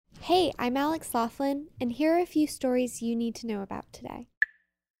Hey, I'm Alex Laughlin, and here are a few stories you need to know about today.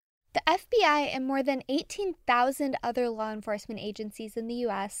 The FBI and more than 18,000 other law enforcement agencies in the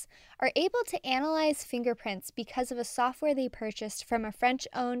U.S. are able to analyze fingerprints because of a software they purchased from a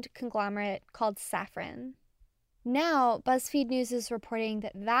French-owned conglomerate called Safran. Now, BuzzFeed News is reporting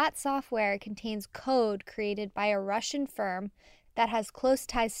that that software contains code created by a Russian firm that has close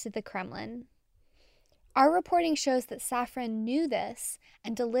ties to the Kremlin. Our reporting shows that Safran knew this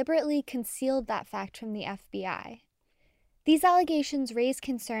and deliberately concealed that fact from the FBI. These allegations raise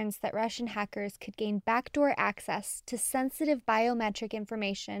concerns that Russian hackers could gain backdoor access to sensitive biometric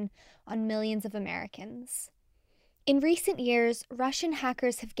information on millions of Americans. In recent years, Russian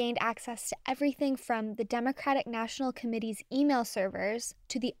hackers have gained access to everything from the Democratic National Committee's email servers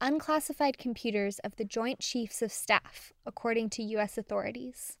to the unclassified computers of the Joint Chiefs of Staff, according to U.S.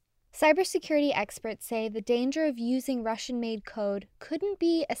 authorities. Cybersecurity experts say the danger of using Russian-made code couldn't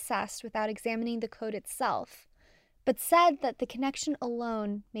be assessed without examining the code itself, but said that the connection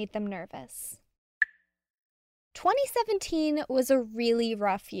alone made them nervous. 2017 was a really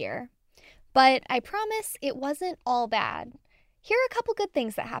rough year, but I promise it wasn't all bad. Here are a couple good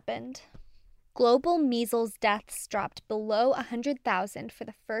things that happened. Global measles deaths dropped below 100,000 for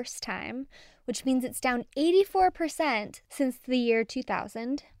the first time, which means it's down 84% since the year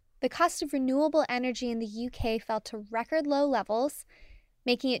 2000. The cost of renewable energy in the UK fell to record low levels,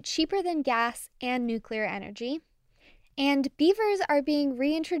 making it cheaper than gas and nuclear energy. And beavers are being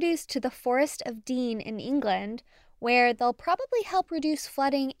reintroduced to the Forest of Dean in England, where they'll probably help reduce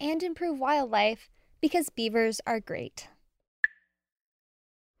flooding and improve wildlife because beavers are great.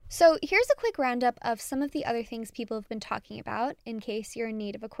 So here's a quick roundup of some of the other things people have been talking about in case you're in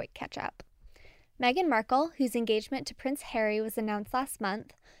need of a quick catch-up. Meghan Markle, whose engagement to Prince Harry was announced last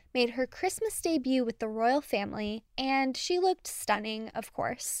month, made her Christmas debut with the royal family, and she looked stunning, of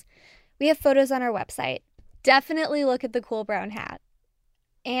course. We have photos on our website. Definitely look at the cool brown hat.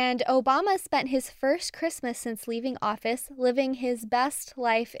 And Obama spent his first Christmas since leaving office living his best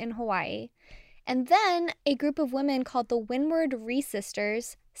life in Hawaii. And then a group of women called the Windward Ree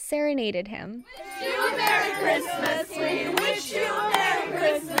Sisters serenaded him. Wish you a Merry Christmas, we wish you a Merry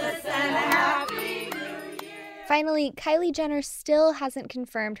Christmas and a Happy New Year. Finally, Kylie Jenner still hasn't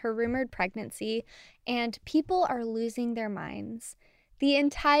confirmed her rumored pregnancy, and people are losing their minds. The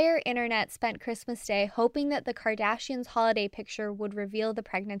entire internet spent Christmas Day hoping that the Kardashians' holiday picture would reveal the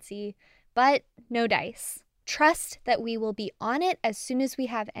pregnancy, but no dice. Trust that we will be on it as soon as we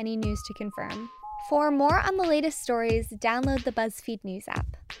have any news to confirm. For more on the latest stories, download the BuzzFeed News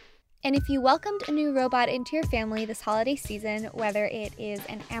app. And if you welcomed a new robot into your family this holiday season, whether it is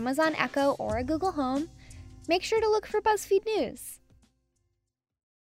an Amazon Echo or a Google Home, make sure to look for BuzzFeed News.